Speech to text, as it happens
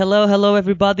Hello,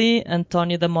 everybody.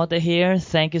 Antonio Damote here.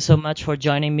 Thank you so much for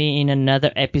joining me in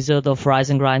another episode of Rise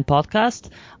and Grind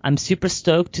podcast. I'm super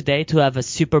stoked today to have a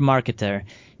super marketer.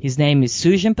 His name is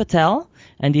Sujan Patel,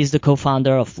 and he's the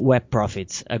co-founder of Web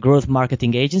Profits, a growth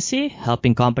marketing agency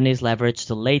helping companies leverage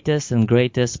the latest and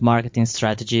greatest marketing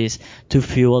strategies to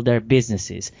fuel their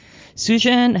businesses.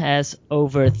 Sujan has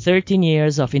over 13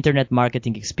 years of internet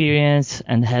marketing experience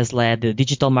and has led the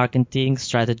digital marketing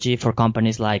strategy for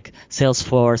companies like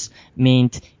Salesforce,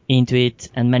 Mint, Intuit,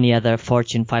 and many other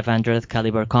Fortune 500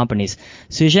 caliber companies.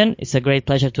 Sujan, it's a great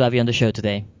pleasure to have you on the show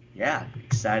today. Yeah,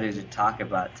 excited to talk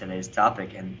about today's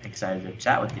topic and excited to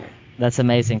chat with you. That's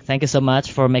amazing. Thank you so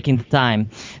much for making the time.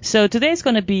 So today is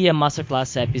going to be a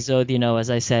masterclass episode. As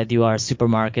I said, you are a super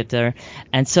marketer.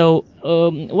 And so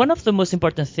one of the most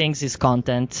important things is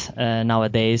content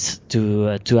nowadays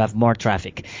to have more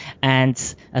traffic. And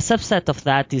a subset of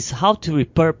that is how to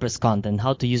repurpose content,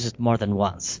 how to use it more than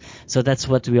once. So that's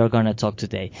what we are going to talk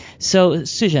today. So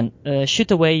Sujan,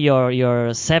 shoot away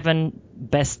your 7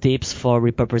 best tips for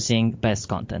repurposing best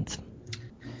content.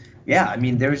 Yeah, I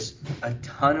mean, there's a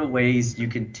ton of ways you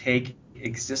can take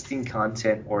existing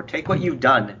content or take what you've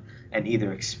done and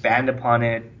either expand upon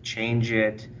it, change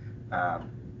it,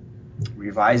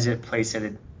 revise it, place it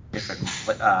in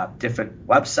different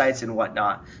websites and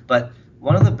whatnot. But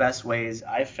one of the best ways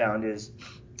I've found is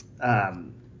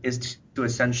to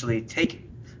essentially take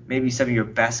maybe some of your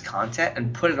best content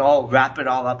and wrap it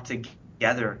all up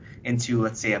together into,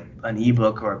 let's say, an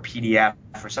ebook or a PDF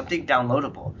or something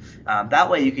downloadable. That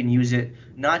way you can use it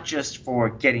not just for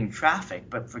getting traffic,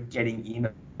 but for getting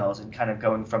emails and kind of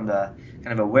going from the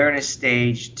kind of awareness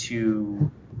stage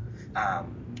to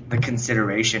the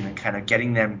consideration and kind of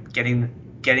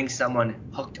getting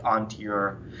someone hooked onto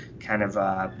your kind of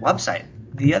website.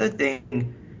 The other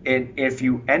thing, if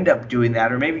you end up doing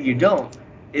that, or maybe you don't,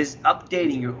 is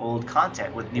updating your old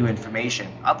content with new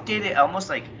information. Update it almost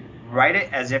like write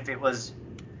it as if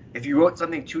you wrote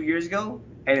something 2 years ago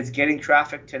and it's getting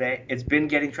traffic today, it's been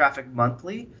getting traffic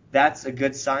monthly, that's a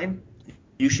good sign.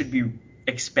 You should be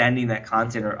expanding that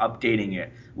content or updating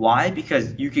it. Why?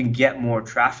 Because you can get more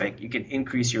traffic, you can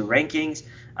increase your rankings,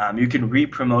 you can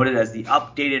re-promote it as the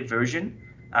updated version,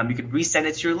 you can resend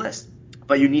it to your list,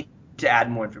 but you need to add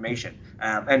more information.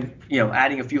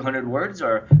 Adding a few hundred words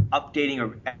or updating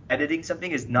or editing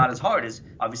something is not as hard as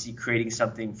obviously creating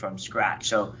something from scratch.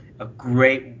 So a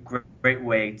great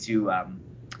way to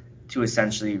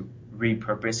essentially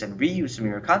repurpose and reuse some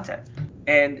of your content.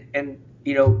 And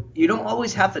you don't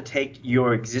always have to take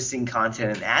your existing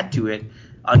content and add to it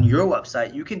on your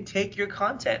website. You can take your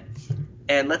content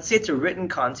and let's say it's a written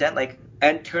content,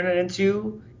 and turn it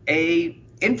into a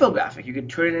infographic. You can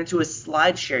turn it into a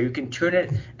slide share. You can turn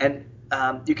it and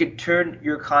you can turn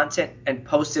your content and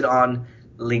post it on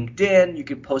LinkedIn. You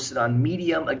can post it on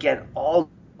Medium. Again, all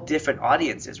different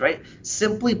audiences, right?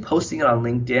 Simply posting it on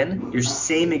LinkedIn, your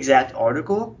same exact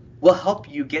article, will help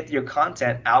you get your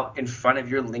content out in front of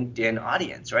your LinkedIn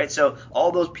audience, right? So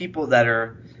all those people that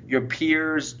are your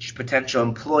peers, potential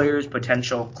employers,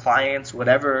 potential clients,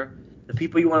 whatever, the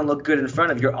people you want to look good in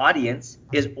front of, your audience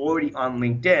is already on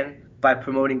LinkedIn. By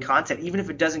promoting content, even if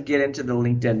it doesn't get into the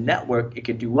LinkedIn network, it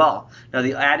could do well. Now,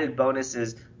 the added bonus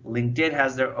is LinkedIn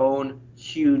has their own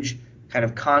huge kind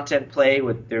of content play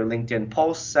with their LinkedIn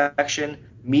Pulse section.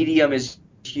 Medium is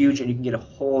huge, and you can get a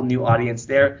whole new audience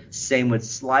there. Same with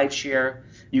SlideShare.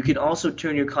 You can also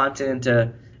turn your content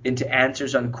into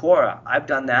answers on Quora. I've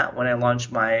done that when I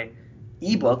launched my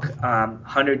ebook,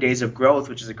 100 Days of Growth,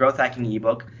 which is a growth hacking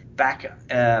ebook.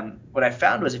 What I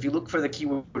found was if you look for the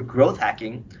keyword growth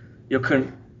hacking,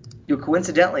 you'll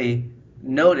coincidentally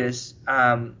notice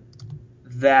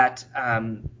that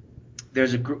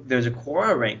there's a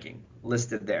Quora ranking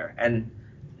listed there. And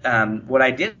what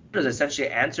I did was essentially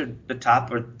answered the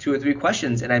top or 2 or 3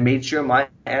 questions, and I made sure my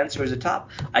answer was the top.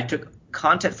 I took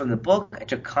content from the book. I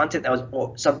took content that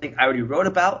was something I already wrote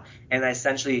about, and I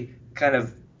essentially kind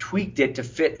of tweaked it to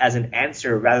fit as an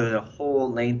answer rather than a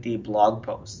whole lengthy blog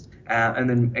post. And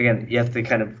then, again, you have to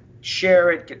kind of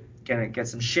share it, get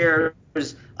some shares,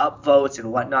 upvotes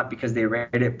and whatnot, because they rate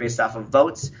it based off of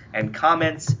votes and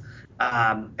comments.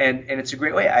 And it's a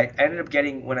great way. I ended up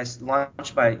getting, when I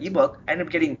launched my ebook, I ended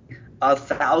up getting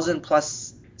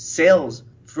 1,000+ sales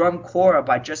from Quora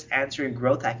by just answering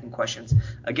growth hacking questions.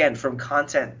 Again, from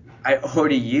content I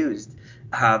already used,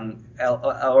 I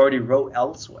already wrote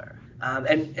elsewhere.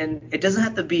 And it doesn't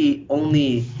have to be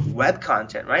only web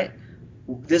content, right?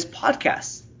 This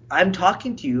podcast, I'm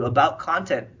talking to you about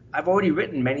content I've already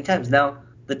written many times. Now,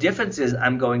 the difference is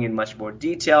I'm going in much more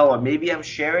detail, or maybe I'm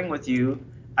sharing with you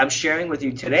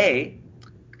today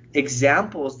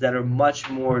examples that are much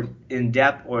more in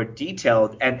depth or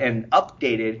detailed and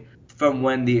updated from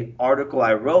when the article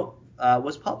I wrote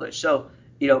was published. So,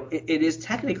 it is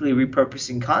technically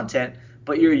repurposing content,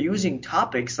 but you're using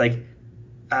topics like,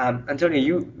 Antonio,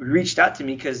 you reached out to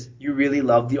me because you really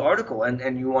loved the article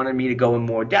and you wanted me to go in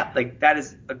more depth. Like, that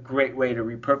is a great way to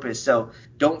repurpose. So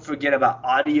don't forget about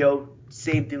audio.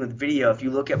 Same thing with video. If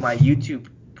you look at my YouTube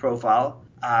profile,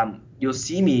 you'll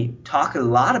see me talk a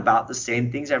lot about the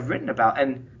same things I've written about.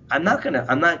 And I'm not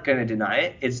gonna deny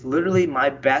it. It's literally my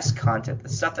best content, the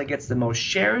stuff that gets the most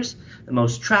shares, the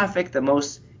most traffic, the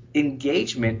most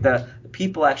engagement, the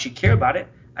people actually care about it.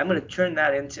 I'm gonna turn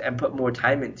that into and put more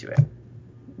time into it.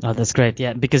 Oh, that's great.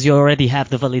 Yeah, because you already have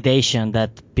the validation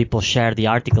that people share the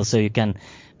article, so you can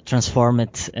transform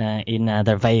it in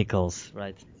their vehicles,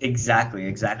 right? Exactly.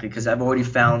 Because I've already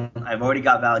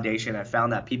got validation. I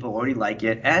found that people already like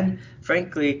it, and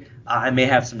frankly, I may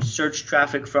have some search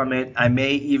traffic from it. I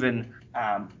may even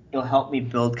it'll help me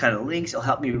build kind of links. It'll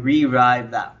help me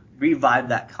revive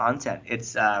that content.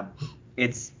 It's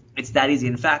that easy.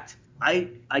 In fact, I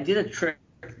did a trick,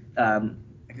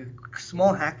 like a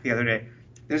small hack the other day.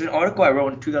 There's an article I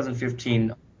wrote in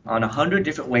 2015 on 100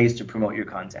 different ways to promote your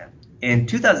content. In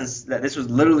 2000, this was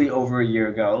literally over a year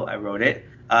ago, I wrote it.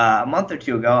 A month or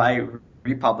two ago, I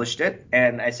republished it,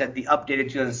 and I said the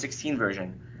updated 2016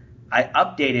 version. I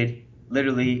updated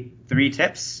literally 3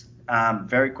 tips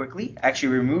very quickly.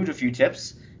 Actually removed a few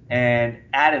tips and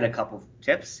added a couple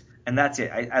tips, and that's it.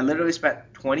 I literally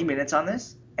spent 20 minutes on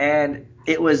this, and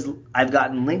I've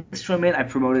gotten links from it. I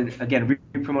promoted, again,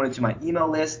 re-promoted to my email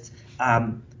list.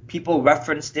 People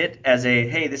referenced it as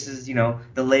hey, this is,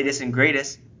 the latest and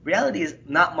greatest. Reality is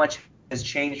not much has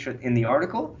changed in the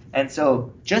article. And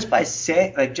so just by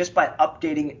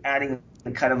updating, adding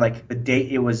kind of like the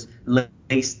date it was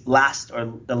last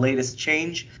or the latest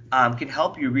change, can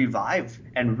help you revive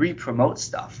and re-promote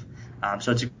stuff.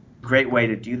 So it's a great way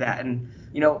to do that. And,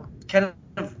 kind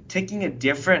of taking a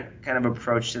different kind of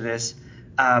approach to this,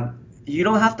 you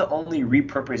don't have to only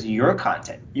repurpose your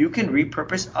content. You can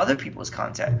repurpose other people's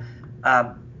content.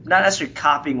 Not necessarily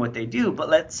copying what they do, but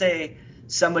let's say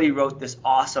somebody wrote this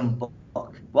awesome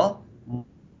book. Well,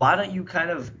 why don't you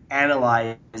kind of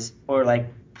analyze or like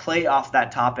play off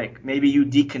that topic? Maybe you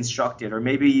deconstruct it, or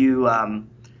maybe you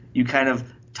kind of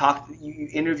you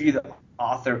interview the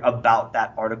author about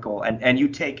that article, and you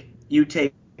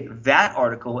take that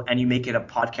article and you make it a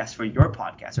podcast for your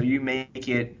podcast, or you make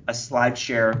it a slide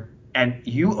share and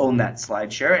you own that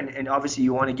slide share, and obviously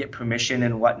you want to get permission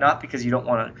and whatnot because you don't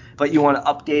want to, but you want to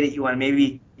update it. You want to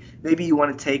maybe you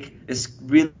want to take this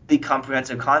really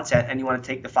comprehensive content and you want to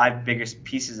take the 5 biggest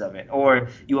pieces of it, or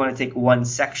you want to take one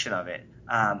section of it,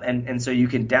 and so you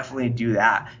can definitely do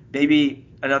that. Maybe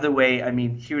another way,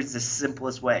 here's the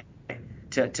simplest way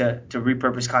to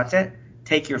repurpose content.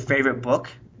 Take your favorite book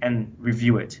and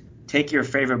review it. Take your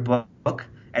favorite book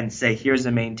and say, here's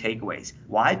the main takeaways.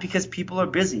 Why? Because people are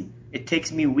busy. It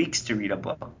takes me weeks to read a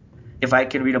book. If I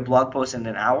can read a blog post in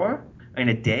an hour, in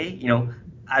a day,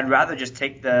 I'd rather just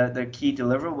take the key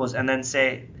deliverables and then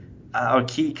say, or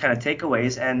key kind of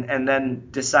takeaways, and then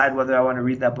decide whether I want to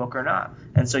read that book or not.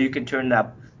 And so you can turn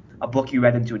a book you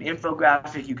read into an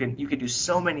infographic. You can do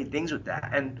so many things with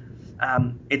that, and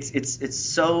it's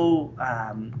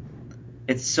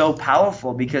so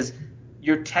powerful because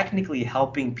you're technically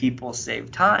helping people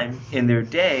save time in their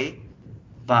day,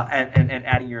 by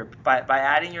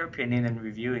adding your opinion and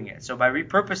reviewing it. So by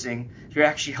repurposing, you're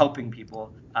actually helping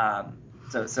people.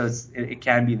 So it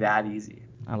can be that easy.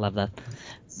 I love that.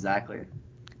 Exactly.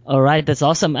 All right, that's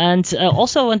awesome. And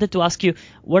also I wanted to ask you,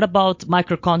 what about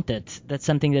micro content? That's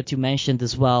something that you mentioned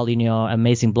as well in your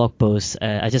amazing blog post.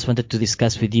 I just wanted to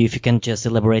discuss with you if you can just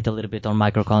elaborate a little bit on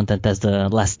micro content as the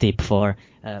last tip for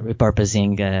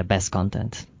repurposing best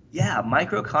content. Yeah,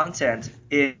 micro content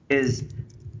is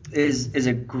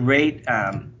a great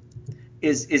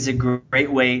is a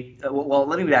great way. Well,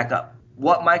 let me back up.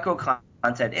 What micro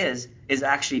content is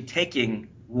actually taking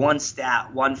one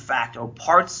stat, one fact, or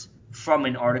parts from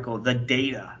an article, the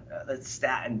data, the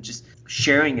stat, and just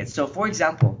sharing it. So, for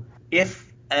example,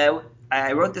 if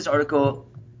I wrote this article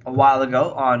a while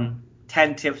ago on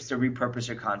 10 tips to repurpose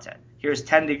your content. Here's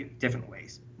 10 different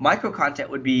ways. Micro content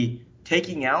would be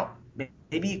taking out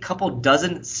maybe a couple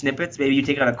dozen snippets. Maybe you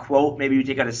take out a quote. Maybe you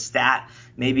take out a stat.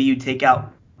 Maybe you take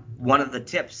out one of the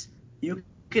tips. You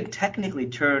could technically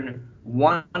turn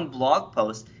one blog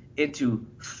post into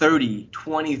 30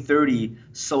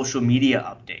 social media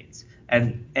updates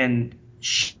and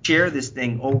share this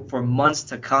thing for months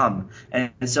to come.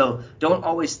 And so don't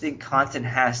always think content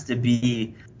has to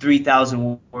be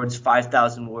 3,000 words,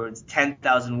 5,000 words,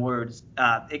 10,000 words.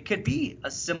 It could be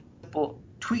a simple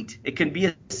tweet. It can be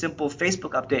a simple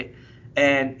Facebook update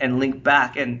and link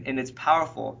back, and it's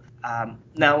powerful.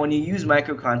 Now, when you use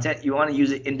micro content, you want to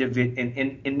use it in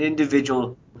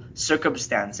individual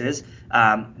circumstances,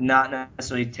 not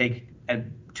necessarily take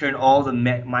and turn all the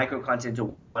micro content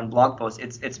into one blog post.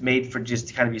 It's made for just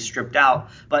to kind of be stripped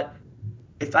out. But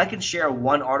if I can share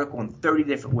one article in 30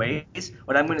 different ways,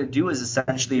 what I'm going to do is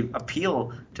essentially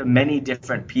appeal to many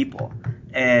different people,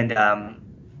 and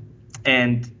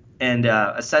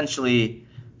essentially,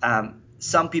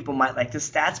 some people might like the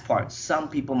stats part. Some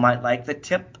people might like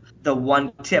the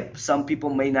one tip. Some people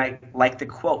may not like the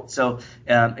quote. So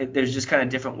there's just kind of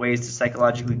different ways to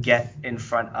psychologically get in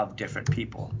front of different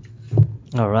people.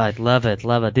 All right, love it,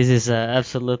 love it. This is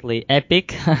absolutely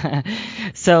epic.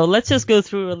 So let's just go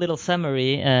through a little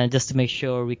summary, just to make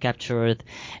sure we captured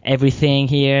everything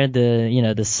here.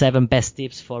 The 7 best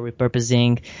tips for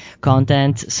repurposing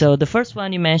content. So the first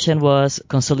one you mentioned was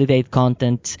consolidate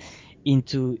content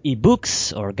into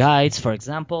ebooks or guides, for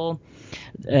example.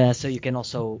 So you can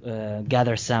also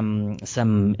gather some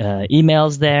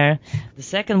emails there. The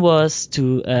second was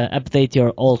to update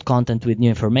your old content with new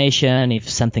information. If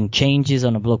something changes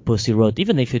on a blog post you wrote,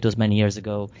 even if it was many years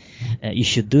ago, you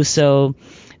should do so.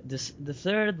 The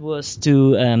third was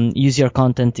to use your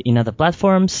content in other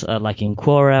platforms, like in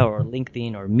Quora or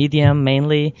LinkedIn or Medium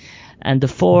mainly. And the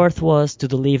fourth was to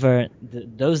deliver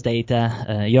those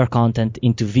data, your content,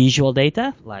 into visual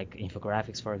data, like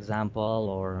infographics, for example,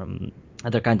 or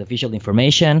other kind of visual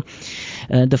information.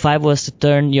 The 5 was to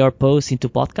turn your posts into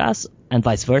podcasts and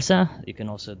vice versa. You can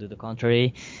also do the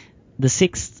contrary. The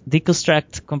 6th,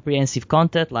 deconstruct comprehensive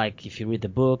content, like if you read the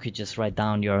book, you just write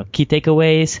down your key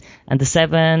takeaways. And the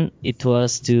 7, it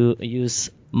was to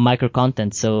use micro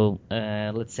content. So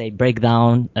let's say break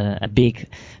down a big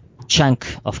chunk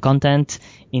of content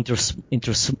into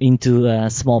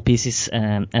small pieces,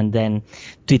 and then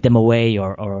tweet them away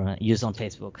or use on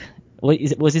Facebook.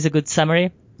 Was this a good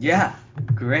summary? Yeah,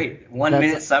 great. 1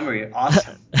 minute summary.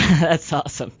 Awesome. That's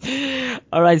awesome.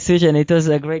 All right, Sujan, it was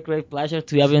a great pleasure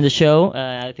to have you on the show.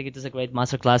 I think it was a great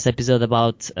masterclass episode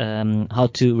about how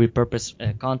to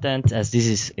repurpose content, as this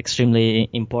is extremely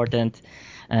important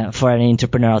for an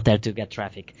entrepreneur out there to get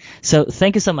traffic. So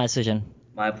thank you so much, Sujan.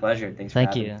 My pleasure. Thanks for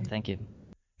having me. Thank you.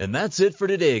 And that's it for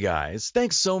today, guys.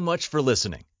 Thanks so much for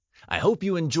listening. I hope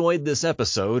you enjoyed this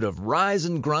episode of Rise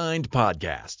and Grind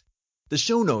Podcast. The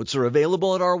show notes are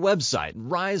available at our website,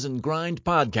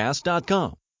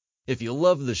 riseandgrindpodcast.com. If you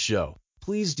love the show,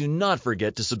 please do not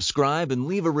forget to subscribe and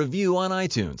leave a review on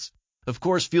iTunes. Of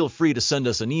course, feel free to send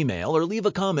us an email or leave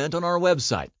a comment on our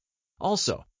website.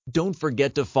 Also, don't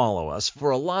forget to follow us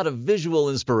for a lot of visual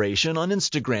inspiration on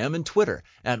Instagram and Twitter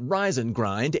at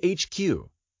riseandgrindhq.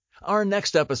 Our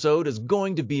next episode is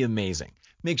going to be amazing.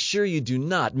 Make sure you do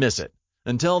not miss it.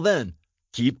 Until then,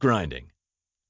 keep grinding.